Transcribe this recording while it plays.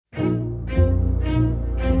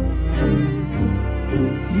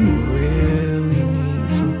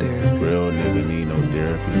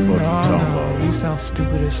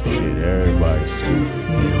stupid as fuck. Shit, everybody's stupid.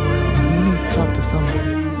 Yeah, well, you need to talk to somebody.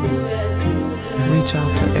 Reach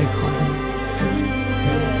out to Eckhart.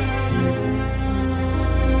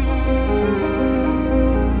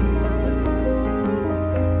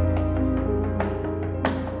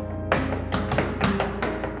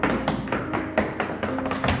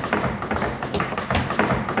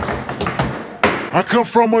 I come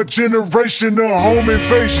from a generation of home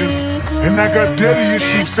invasions, and I got daddy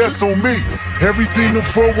issues, that's on me. Everything the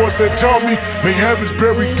four was that taught me may have is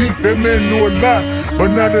buried deep. That man knew a lot,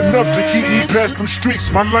 but not enough to keep me past them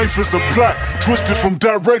streets. My life is a plot, twisted from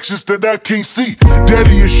directions that I can't see.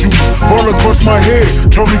 Daddy issues all across my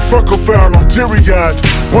head, told me fuck a foul, I'm teary-eyed.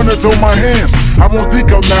 Wanna throw my hands, I won't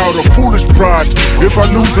think out loud, a foolish pride. If I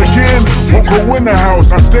lose again, won't go in the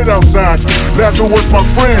house, I stayed outside. Laughing with my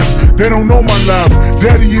friends, they don't know my life.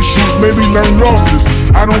 Daddy issues made me learn losses,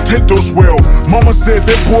 I don't take those well. Mama said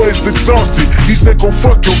that boy is exhausted, he said go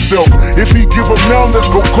fuck yourself. If he give up now, let's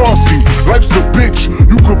go cost him. Life's a bitch,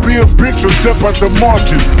 you could be a bitch or step out the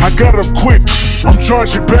margin. I got up quick, I'm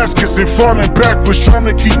charging baskets and falling backwards, trying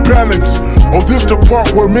to keep balance. Oh, this the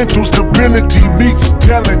part where mental stability meets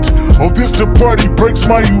talent. Oh, this the party breaks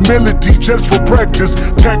my humility just for practice.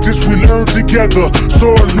 Tactics we learn together,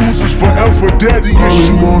 sore losers forever. Daddy issues.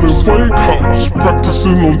 Early morning wake ups,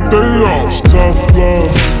 practicing on day offs. Tough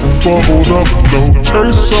love, bubbled up, no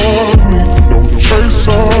chaser need, no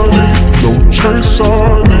chaser need, no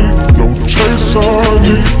chaser need, no chaser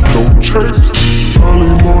need, no chaser.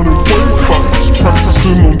 Early morning wake ups,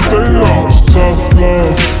 practicing on day offs. Tough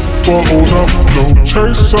love, bubbled up, no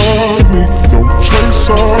chaser need, no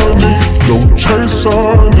chaser need, no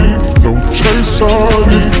chaser need, no chaser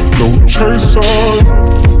need, no chaser.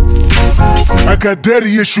 I got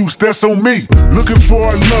daddy issues, that's on me. Looking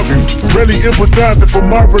for a loving, really empathizing for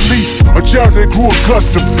my relief. A child that grew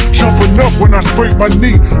accustomed, jumping up when I scrape my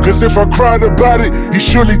knee. Cause if I cried about it, he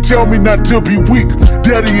surely tell me not to be weak.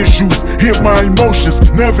 Daddy issues hit my emotions,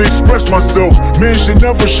 never express myself. Man should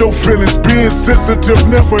never show feelings, being sensitive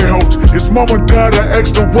never helped. His mama died, I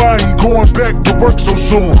asked him why he going back to work so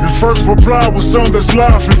soon. His first reply was son, that's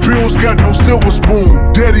life and bills got no silver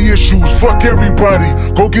spoon. Daddy issues, fuck everybody,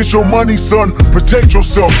 go get your money son, protect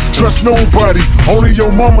yourself, trust nobody, only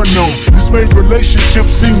your mama knows. This made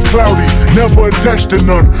relationships seem cloudy, never attached to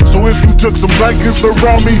none. So if you took some likings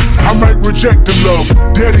around me, I might reject the love.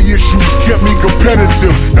 Daddy issues kept me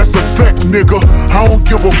competitive, that's a fact nigga. I don't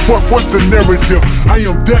give a fuck what's the narrative, I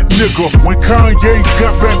am that nigga. When Kanye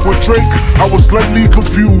got back with Drake, I was slightly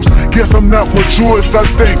confused. Guess I'm not mature as I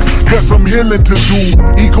think, guess I'm healing to do.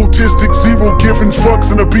 Egotistic, zero giving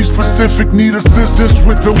fucks, and to be specific, need assistance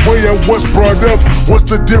with the way I was brought up. What's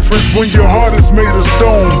the difference when your heart is made of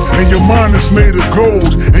stone and your mind is made of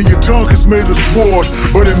gold and your tongue is made of sword,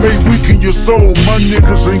 but it may weaken your soul. My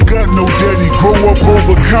niggas ain't got no daddy, grow up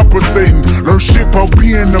overcompensating. Learn shit about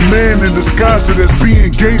being a man in disguise as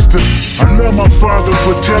being gangster. I love my father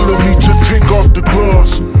for telling me to take off the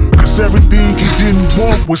gloves, cause everything he didn't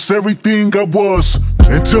want was everything I was.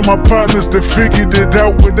 Until my partners that figured it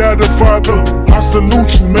out without a father, I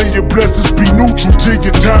salute you, may your blessings be neutral to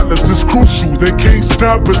your toddlers. It's crucial, they can't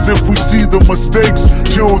stop us if we see the mistakes.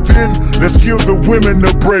 Till then, let's give the women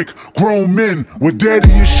a break. Grown men with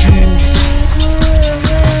daddy issues.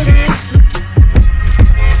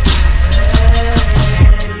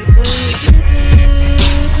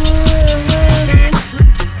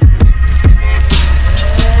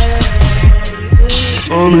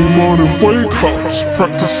 Early morning wake ups,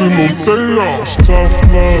 practicing on day offs. Tough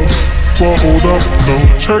love, bottled up,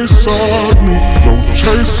 no chaser need, no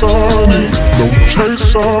chaser need, no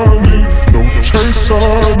chaser need, no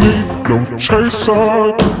chaser need, no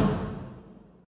chaser.